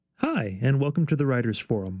Hi, and welcome to the Writers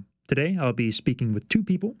Forum. Today I'll be speaking with two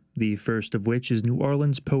people, the first of which is New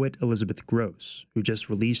Orleans poet Elizabeth Gross, who just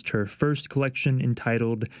released her first collection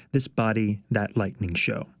entitled This Body, That Lightning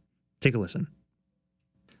Show. Take a listen.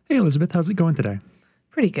 Hey Elizabeth, how's it going today?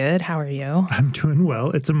 Pretty good. How are you? I'm doing well.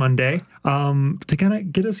 It's a Monday. To kind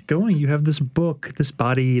of get us going, you have this book, This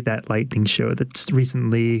Body, That Lightning Show, that's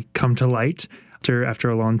recently come to light after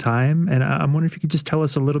a long time. And I'm wondering if you could just tell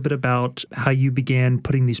us a little bit about how you began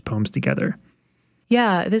putting these poems together.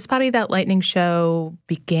 Yeah, This Body, That Lightning Show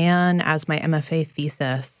began as my MFA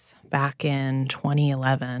thesis back in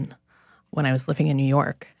 2011 when I was living in New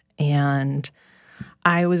York. And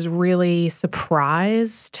I was really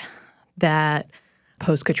surprised that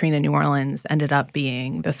post-Katrina New Orleans ended up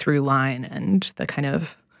being the through line and the kind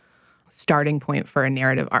of starting point for a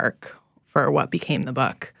narrative arc for what became the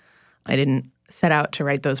book. I didn't set out to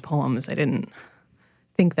write those poems. I didn't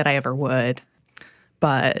think that I ever would.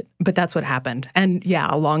 But that's what happened. And yeah,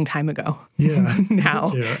 a long time ago. Yeah.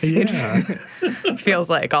 Now Yeah. it feels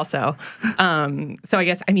like also. So I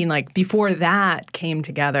guess, before that came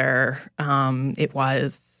together, it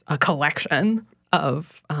was a collection of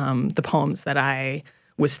the poems that I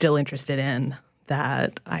was still interested in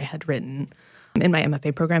that I had written in my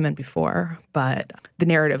MFA program and before. But the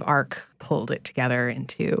narrative arc pulled it together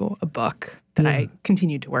into a book that I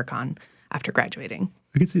continued to work on after graduating.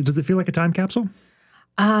 I can see. Does it feel like a time capsule?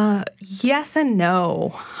 Yes and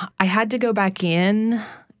no. I had to go back in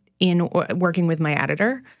working with my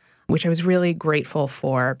editor, which I was really grateful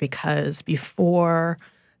for because before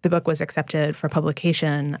the book was accepted for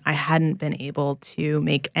publication, I hadn't been able to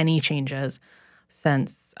make any changes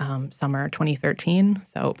since summer 2013.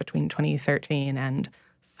 So between 2013 and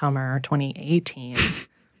summer 2018,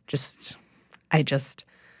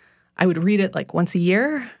 I would read it like once a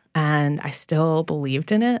year and I still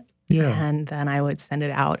believed in it. Yeah. And then I would send it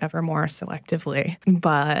out ever more selectively.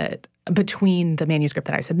 But between the manuscript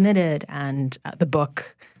that I submitted and the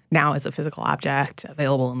book now as a physical object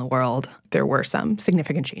available in the world, there were some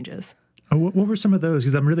significant changes. What were some of those?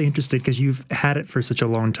 Because I'm really interested because you've had it for such a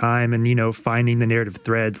long time and, finding the narrative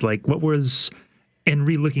threads, like what was, and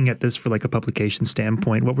re-looking at this for like a publication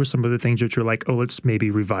standpoint, what were some of the things that you're like, oh, let's maybe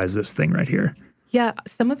revise this thing right here? Yeah,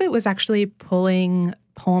 some of it was actually pulling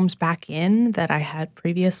poems back in that I had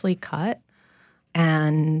previously cut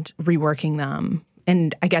and reworking them.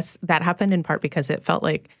 And I guess that happened in part because it felt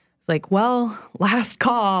like, last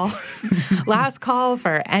call, last call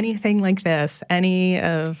for anything like this, any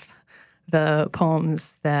of the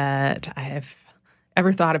poems that I have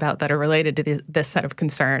ever thought about that are related to this set of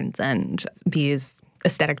concerns and these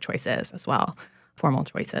aesthetic choices as well, formal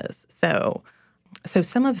choices. So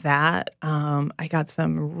some of that, I got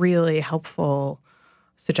some really helpful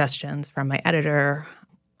suggestions from my editor.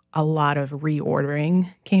 A lot of reordering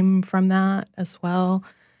came from that as well,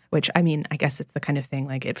 which, I guess it's the kind of thing,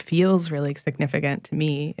 like, it feels really significant to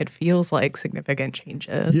me. It feels like significant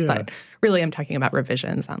changes, but really I'm talking about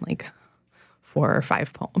revisions on, 4 or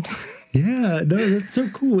 5 poems. Yeah, no, that's so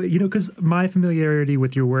cool. Because my familiarity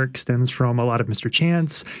with your work stems from a lot of Mr.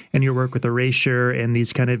 Chance and your work with Erasure and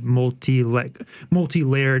these kind of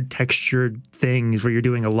multi-layered textured things where you're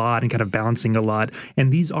doing a lot and kind of balancing a lot.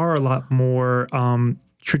 And these are a lot more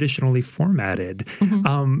traditionally formatted.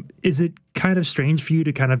 Mm-hmm. Is it kind of strange for you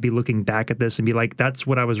to kind of be looking back at this and be like, that's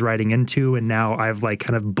what I was writing into, and now I've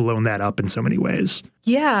kind of blown that up in so many ways?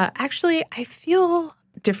 Yeah, actually, I feel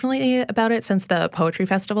differently about it since the Poetry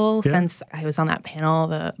Festival, since I was on that panel,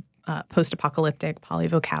 the post-apocalyptic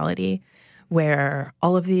polyvocality, where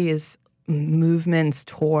all of these movements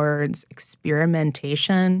towards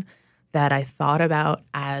experimentation that I thought about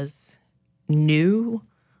as new,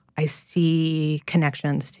 I see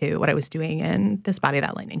connections to what I was doing in This Body,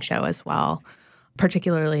 That Lightning Show as well,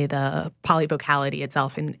 particularly the polyvocality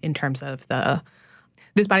itself in terms of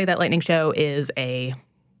This Body, That Lightning Show is a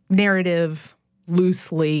narrative,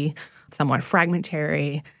 loosely, somewhat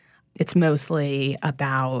fragmentary. It's mostly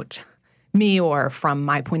about me, or from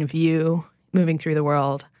my point of view, moving through the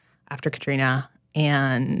world after Katrina.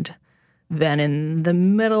 And then in the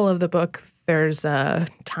middle of the book, there's a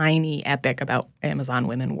tiny epic about Amazon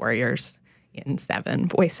women warriors in 7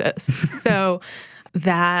 voices. So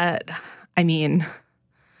that,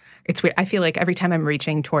 it's weird. I feel like every time I'm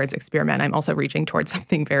reaching towards experiment, I'm also reaching towards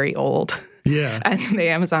something very old. Yeah. And the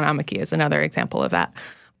Amazonomachy is another example of that.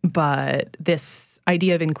 But this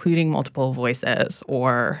idea of including multiple voices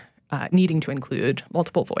or needing to include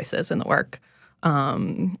multiple voices in the work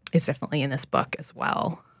is definitely in this book as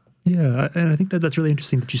well. Yeah, and I think that's really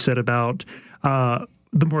interesting that you said about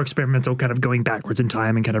the more experimental kind of going backwards in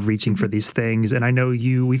time and kind of reaching for these things. And I know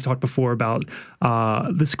we've talked before about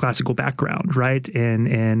this classical background, right?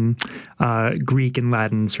 In Greek and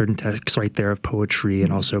Latin, certain texts right there of poetry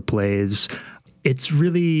and also plays. It's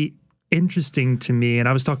really interesting to me, and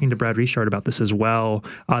I was talking to Brad Richard about this as well,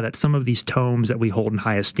 that some of these tomes that we hold in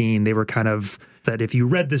high esteem, they were kind of that if you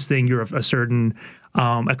read this thing, you're of a certain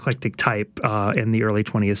eclectic type in the early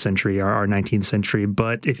 20th century or 19th century.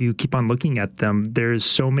 But if you keep on looking at them, there's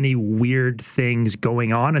so many weird things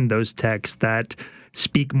going on in those texts that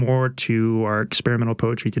speak more to our experimental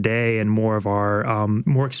poetry today and more of our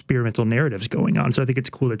more experimental narratives going on. So I think it's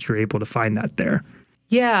cool that you're able to find that there.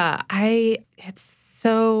 Yeah, it's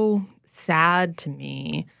so sad to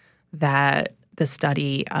me that the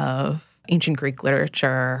study of ancient Greek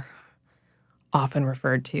literature, often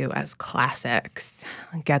referred to as classics,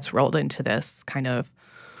 gets rolled into this kind of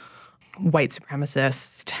white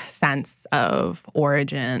supremacist sense of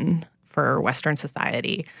origin for Western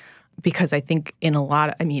society. Because I think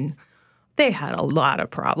they had a lot of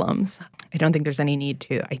problems. I don't think there's any need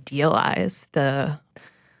to idealize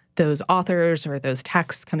those authors or those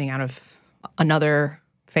texts coming out of another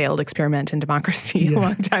failed experiment in democracy a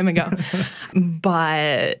long time ago.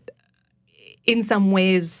 But in some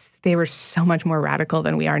ways, they were so much more radical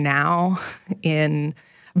than we are now in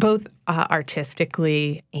both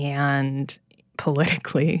artistically and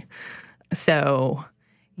politically. So,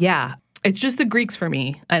 yeah, it's just the Greeks for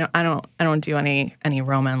me. I don't do any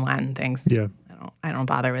Roman Latin things. Yeah, I don't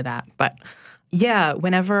bother with that. But yeah,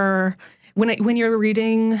 when you're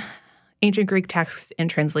reading ancient Greek texts in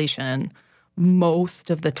translation, most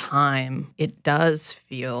of the time it does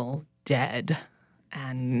feel dead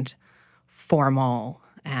and formal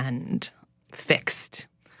and fixed.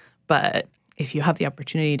 But if you have the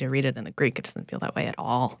opportunity to read it in the Greek, it doesn't feel that way at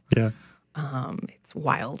all. Yeah. It's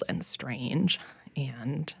wild and strange.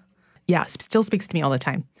 And yeah, it still speaks to me all the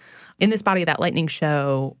time. In this Body of That Lightning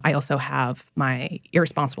show, I also have my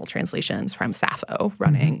irresponsible translations from Sappho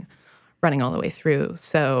running all the way through.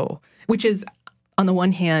 So, which is, on the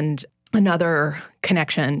one hand, another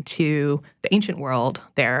connection to the ancient world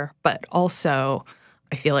there, but also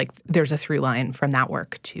I feel like there's a through line from that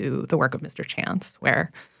work to the work of Mr. Chance,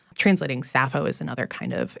 where translating Sappho is another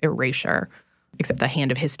kind of erasure, except the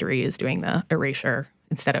hand of history is doing the erasure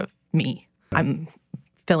instead of me. I'm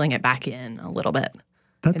filling it back in a little bit.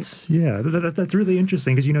 That's really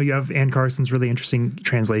interesting because, you have Anne Carson's really interesting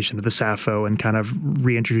translation of the Sappho and kind of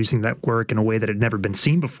reintroducing that work in a way that had never been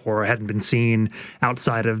seen before or hadn't been seen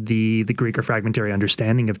outside of the Greek or fragmentary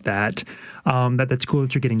understanding of that. That's cool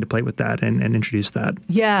that you're getting to play with that and introduce that.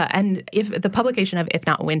 Yeah, and if the publication of If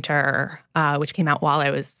Not Winter, which came out while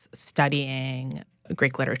I was studying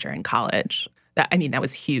Greek literature in college, that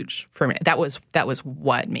was huge for me. That was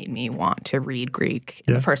what made me want to read Greek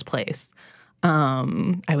in the first place.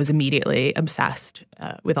 I was immediately obsessed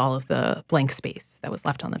with all of the blank space that was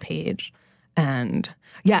left on the page. And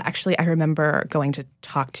yeah, actually, I remember going to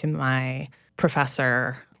talk to my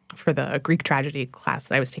professor for the Greek tragedy class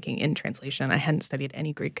that I was taking in translation. I hadn't studied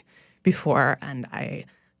any Greek before, and I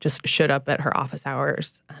just showed up at her office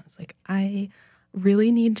hours. And I was like, I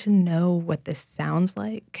really need to know what this sounds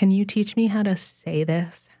like. Can you teach me how to say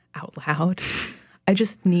this out loud? I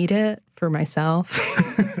just need it for myself.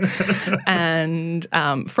 And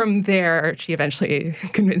from there, she eventually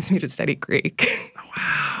convinced me to study Greek.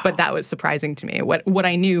 Wow. But that was surprising to me. What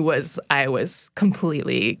I knew was I was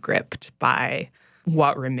completely gripped by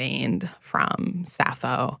what remained from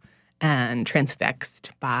Sappho and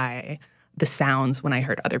transfixed by the sounds when I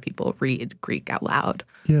heard other people read Greek out loud.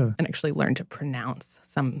 Yeah. And actually learned to pronounce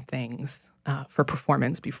some things for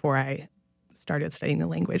performance before I started studying the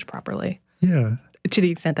language properly. Yeah. To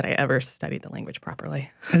the extent that I ever studied the language properly.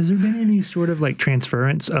 Has there been any sort of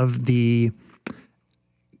transference of the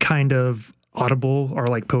kind of audible or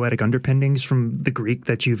poetic underpinnings from the Greek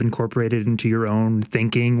that you've incorporated into your own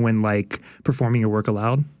thinking when performing your work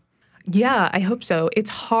aloud? Yeah, I hope so.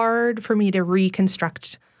 It's hard for me to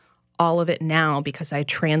reconstruct all of it now because I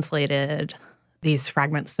translated these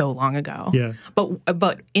fragments so long ago. Yeah.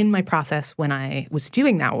 But in my process when I was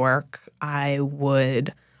doing that work, I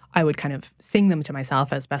would kind of sing them to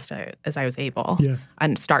myself as best as I was able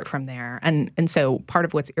and start from there. And so part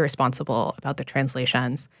of what's irresponsible about the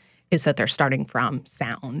translations is that they're starting from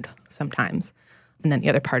sound sometimes. And then the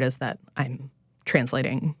other part is that I'm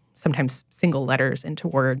translating sometimes single letters into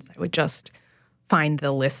words. I would just find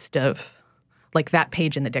the list of that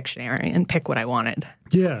page in the dictionary and pick what I wanted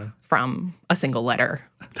from a single letter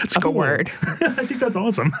of a word. I think that's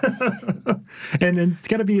awesome. And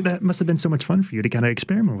that must have been so much fun for you to kind of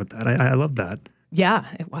experiment with that. I love that. Yeah,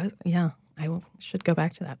 it was. Yeah. I should go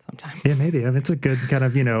back to that sometime. Yeah, maybe. I mean, it's a good kind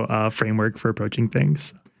of, framework for approaching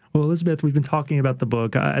things. Well, Elizabeth, we've been talking about the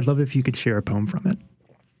book. I'd love if you could share a poem from it.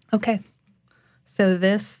 Okay. So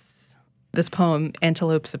this poem,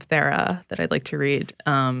 Antelopes of Thera, that I'd like to read,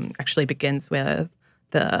 actually begins with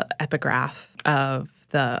the epigraph of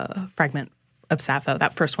the fragment of Sappho,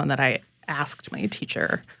 that first one that I asked my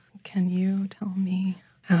teacher, can you tell me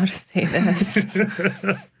how to say this?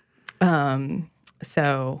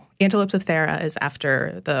 So Antelopes of Thera is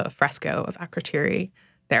after the fresco of Akrotiri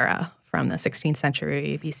Thera from the 16th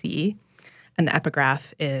century BCE. And the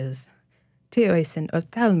epigraph is Teoisin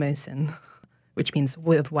Othalmosin, which means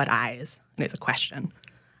with what eyes? And it's a question,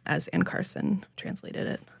 as Anne Carson translated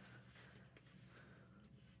it.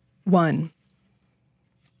 1.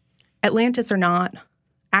 Atlantis or not,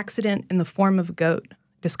 accident in the form of a goat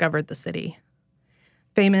discovered the city.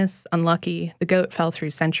 Famous, unlucky, the goat fell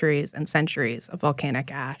through centuries and centuries of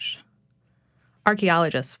volcanic ash.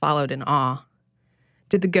 Archaeologists followed in awe.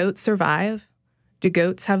 Did the goat survive? Do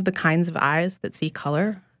goats have the kinds of eyes that see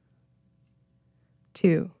color?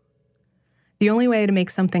 2. The only way to make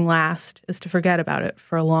something last is to forget about it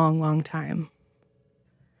for a long, long time.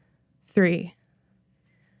 3.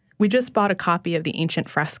 We just bought a copy of the ancient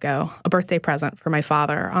fresco, a birthday present for my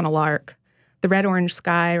father, on a lark. The red-orange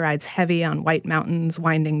sky rides heavy on white mountains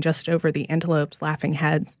winding just over the antelope's laughing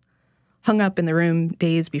heads, hung up in the room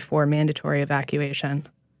days before mandatory evacuation.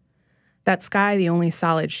 That sky the only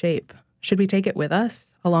solid shape. Should we take it with us,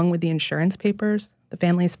 along with the insurance papers, the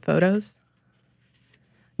family's photos?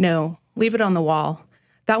 No, leave it on the wall.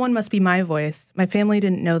 That one must be my voice. My family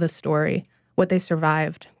didn't know the story, what they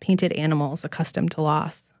survived, painted animals accustomed to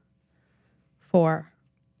loss. 4.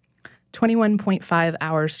 21.5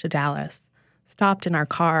 hours to Dallas. Stopped in our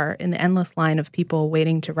car in the endless line of people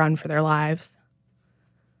waiting to run for their lives.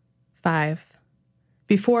 5.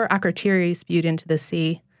 Before Akrotiri spewed into the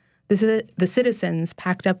sea, the citizens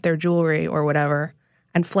packed up their jewelry or whatever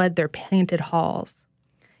and fled their painted halls.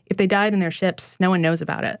 If they died in their ships, no one knows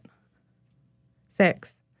about it.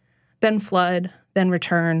 6. Then flood, then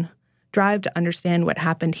return, drive to understand what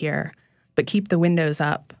happened here, but keep the windows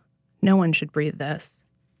up. No one should breathe this.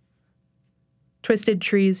 Twisted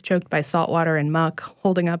trees choked by saltwater and muck,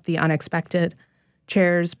 holding up the unexpected.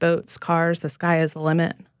 Chairs, boats, cars, the sky is the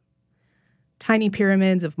limit. Tiny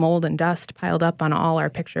pyramids of mold and dust piled up on all our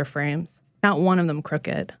picture frames, not one of them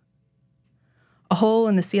crooked. A hole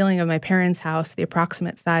in the ceiling of my parents' house, the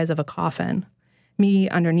approximate size of a coffin. Me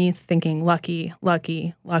underneath thinking, lucky,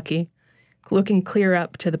 lucky, lucky, looking clear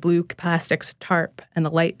up to the blue plastics tarp and the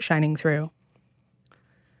light shining through.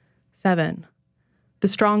 7. The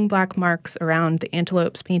strong black marks around the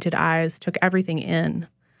antelope's painted eyes took everything in,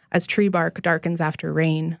 as tree bark darkens after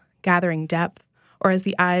rain, gathering depth, or as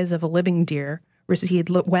the eyes of a living deer recede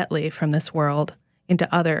wetly from this world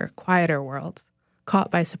into other, quieter worlds, caught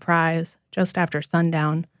by surprise just after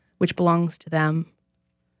sundown, which belongs to them.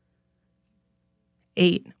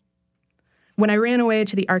 8. When I ran away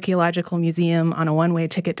to the Archaeological Museum on a one-way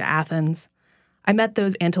ticket to Athens, I met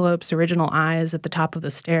those antelope's original eyes at the top of the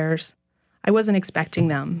stairs. I wasn't expecting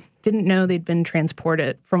them, didn't know they'd been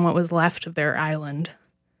transported from what was left of their island.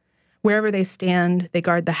 Wherever they stand, they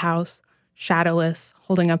guard the house, shadowless,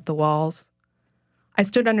 holding up the walls. I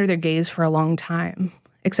stood under their gaze for a long time,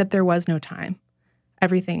 except there was no time.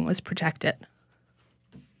 Everything was protected.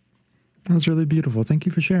 That was really beautiful. Thank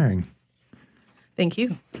you for sharing. Thank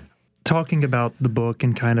you. Talking about the book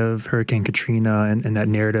and kind of Hurricane Katrina and that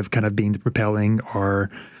narrative kind of being the propelling or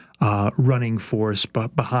running force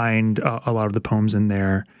behind a lot of the poems in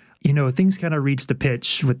there. You know, things kind of reached a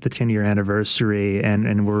pitch with the 10-year anniversary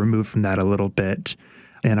and we're removed from that a little bit.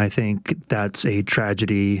 And I think that's a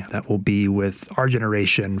tragedy that will be with our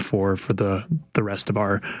generation for the rest of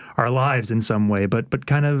our lives in some way. But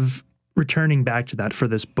kind of returning back to that for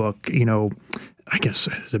this book, you know, I guess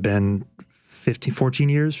has it been 15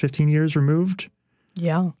 years removed?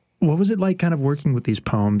 Yeah. What was it like kind of working with these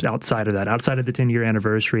poems outside of the 10-year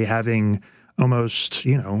anniversary, having almost,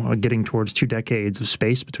 you know, getting towards 2 decades of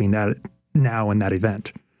space between that now and that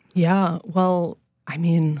event? Yeah. Well, I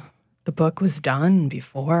mean, the book was done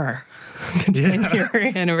before the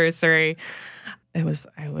 10-year anniversary. I was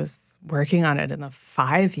working on it in the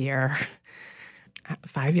 5 years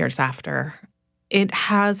after. It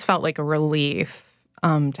has felt like a relief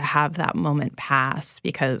to have that moment pass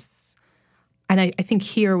because, and I think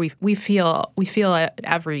here we feel it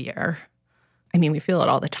every year. I mean, we feel it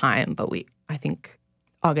all the time, but I think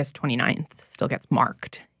August 29th still gets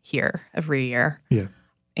marked here every year. Yeah.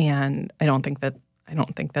 And I don't think that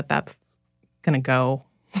that's going to go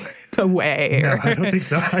away No, or I don't think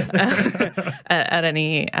so either. at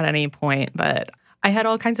any point. But I had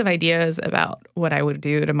all kinds of ideas about what I would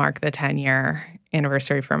do to mark the 10-year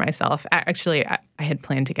anniversary for myself. Actually, I had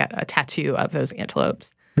planned to get a tattoo of those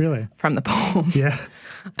antelopes Really? from the poem. Yeah.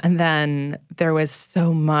 And then there was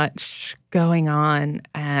so much going on,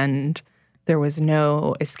 and there was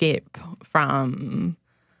no escape from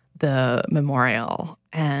the memorial,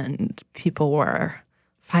 and people were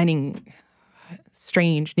finding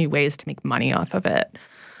strange new ways to make money off of it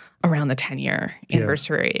around the 10-year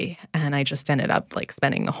anniversary. And I just ended up like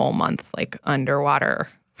spending the whole month like underwater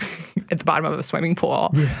at the bottom of a swimming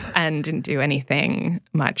pool and didn't do anything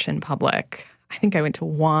much in public. I think I went to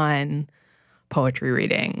one poetry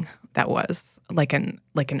reading that was like an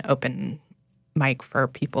open mic for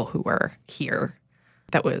people who were here.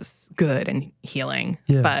 That was good and healing.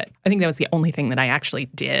 Yeah. But I think that was the only thing that I actually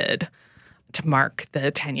did to mark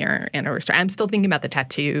the 10-year anniversary. I'm still thinking about the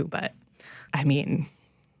tattoo, but I mean,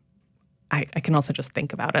 I can also just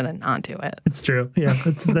think about it and not do it. It's true. Yeah,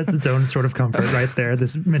 that's its own sort of comfort right there.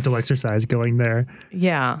 This mental exercise going there.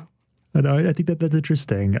 Yeah. But I think that's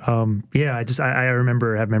interesting. Yeah, I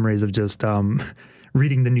remember have memories of just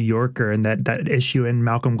reading the New Yorker, and that issue, and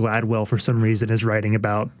Malcolm Gladwell for some reason is writing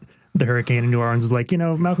about the hurricane in New Orleans. Is like,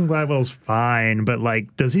 Malcolm Gladwell's fine, but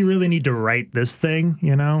like, does he really need to write this thing?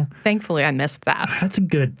 Thankfully, I missed that. That's a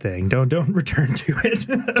good thing. Don't return to it.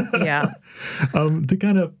 Yeah. To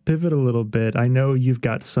kind of pivot a little bit, I know you've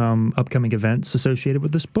got some upcoming events associated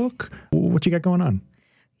with this book. What you got going on?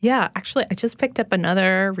 Yeah, actually, I just picked up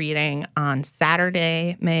another reading on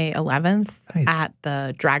Saturday, May 11th at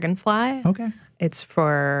the Dragonfly. Okay.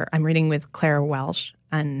 I'm reading with Claire Welsh,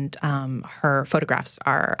 and her photographs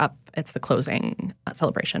are up. It's the closing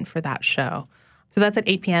celebration for that show. So that's at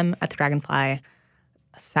 8 p.m. at the Dragonfly,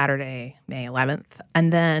 Saturday, May 11th.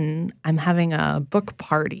 And then I'm having a book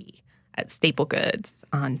party at Staple Goods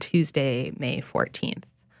on Tuesday, May 14th.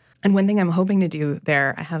 And one thing I'm hoping to do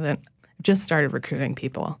there, I haven't just started recruiting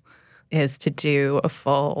people, is to do a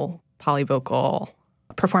full polyvocal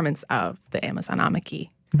performance of the Amazonomachy.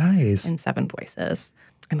 Nice. In 7 voices.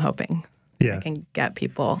 I'm hoping I can get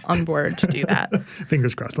people on board to do that.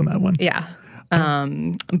 Fingers crossed on that one. Yeah.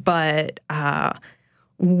 But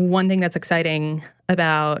one thing that's exciting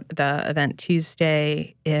about the event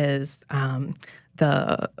Tuesday is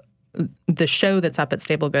the show that's up at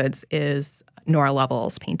Staple Goods is Nora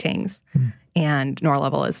Lovell's paintings. And Nora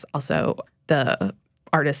Lovell is also the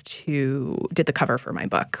artist who did the cover for my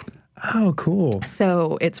book. Oh, cool.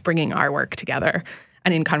 So it's bringing our work together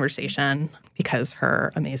and in conversation, because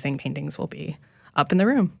her amazing paintings will be up in the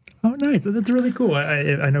room. Oh, nice. That's really cool.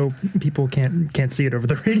 I know people can't see it over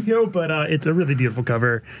the radio, but it's a really beautiful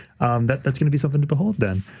cover. That's going to be something to behold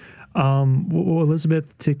then. Well, Elizabeth,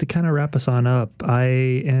 to kind of wrap us on up, I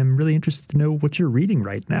am really interested to know what you're reading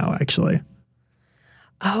right now, actually.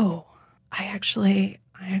 Oh, I actually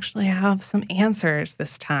have some answers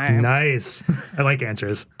this time. Nice. I like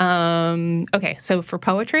answers. Okay, so for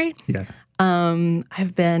poetry,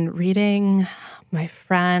 I've been reading my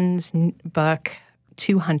friend's book,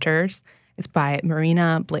 Two Hunters. It's by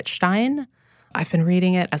Marina Blitzstein. I've been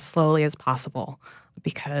reading it as slowly as possible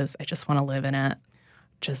because I just want to live in it.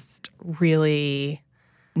 Just really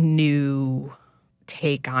new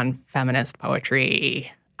take on feminist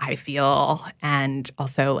poetry, I feel, and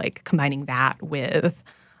also like combining that with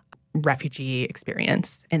refugee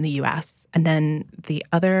experience in the U.S. And then the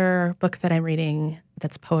other book that I'm reading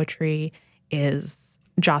that's poetry is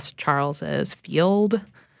Joss Charles's Field,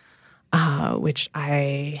 which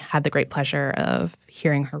I had the great pleasure of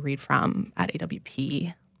hearing her read from at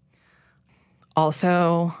AWP.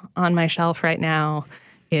 Also on my shelf right now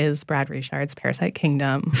is Brad Richard's Parasite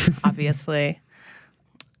Kingdom, obviously.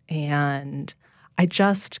 And I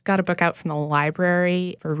just got a book out from the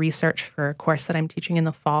library for research for a course that I'm teaching in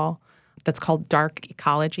the fall that's called Dark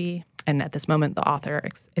Ecology. And at this moment, the author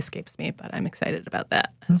escapes me, but I'm excited about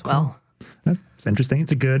that as well. That's interesting.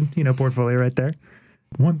 It's a good, portfolio right there.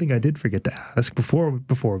 One thing I did forget to ask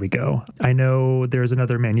before we go, I know there's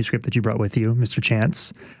another manuscript that you brought with you, Mr.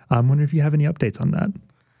 Chance. I'm wondering if you have any updates on that.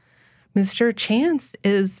 Mr. Chance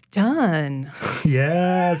is done.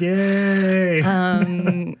 Yes, yay!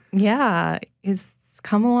 Yeah, it's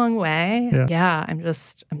come a long way. Yeah,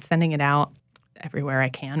 I'm sending it out everywhere I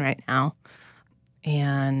can right now.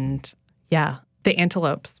 And yeah, the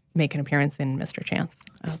antelopes make an appearance in Mr. Chance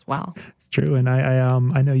as well. It's true, and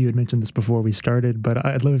I know you had mentioned this before we started, but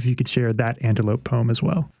I'd love if you could share that antelope poem as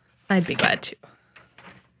well. I'd be glad to.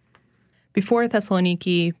 Before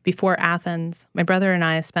Thessaloniki, before Athens, my brother and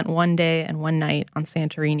I spent one day and one night on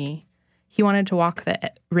Santorini. He wanted to walk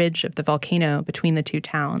the ridge of the volcano between the two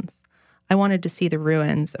towns. I wanted to see the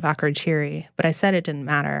ruins of Akrotiri, but I said it didn't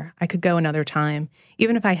matter. I could go another time,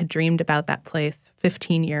 even if I had dreamed about that place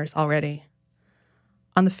 15 years already.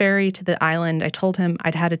 On the ferry to the island, I told him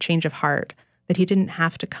I'd had a change of heart, that he didn't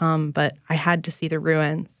have to come, but I had to see the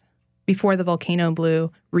ruins. Before the volcano blew,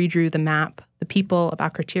 redrew the map, the people of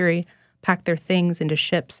Akrotiri packed their things into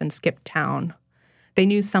ships and skipped town. They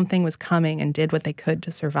knew something was coming and did what they could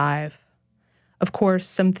to survive. Of course,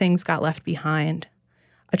 some things got left behind.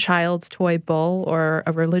 A child's toy bull or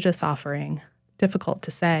a religious offering. Difficult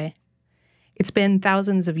to say. It's been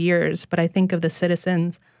thousands of years, but I think of the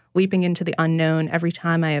citizens leaping into the unknown every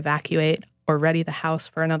time I evacuate or ready the house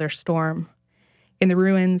for another storm. In the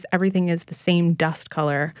ruins, everything is the same dust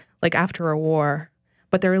color, like after a war,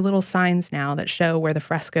 but there are little signs now that show where the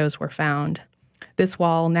frescoes were found. This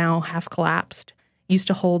wall, now half collapsed, used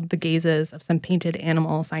to hold the gazes of some painted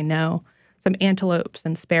animals I know, some antelopes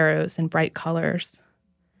and sparrows in bright colors.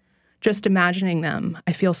 Just imagining them,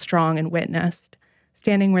 I feel strong and witnessed,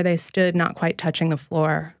 standing where they stood, not quite touching the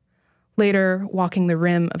floor. Later, walking the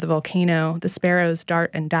rim of the volcano, the sparrows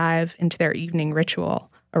dart and dive into their evening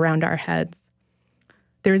ritual around our heads.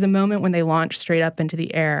 There is a moment when they launch straight up into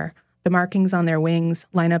the air. The markings on their wings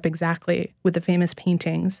line up exactly with the famous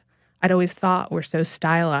paintings I'd always thought were so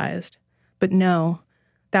stylized. But no,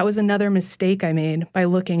 that was another mistake I made by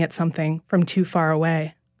looking at something from too far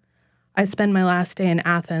away. I spent my last day in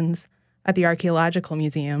Athens at the Archaeological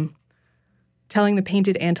Museum, telling the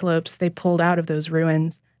painted antelopes they pulled out of those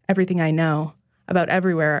ruins everything I know about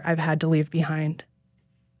everywhere I've had to leave behind.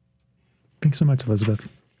 Thanks so much, Elizabeth.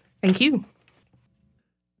 Thank you.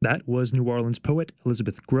 That was New Orleans poet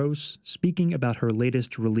Elizabeth Gross speaking about her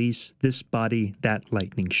latest release, This Body, That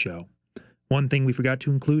Lightning Show. One thing we forgot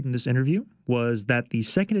to include in this interview was that the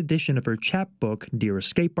second edition of her chapbook, Dear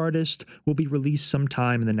Escape Artist, will be released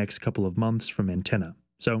sometime in the next couple of months from Antenna.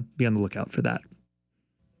 So be on the lookout for that.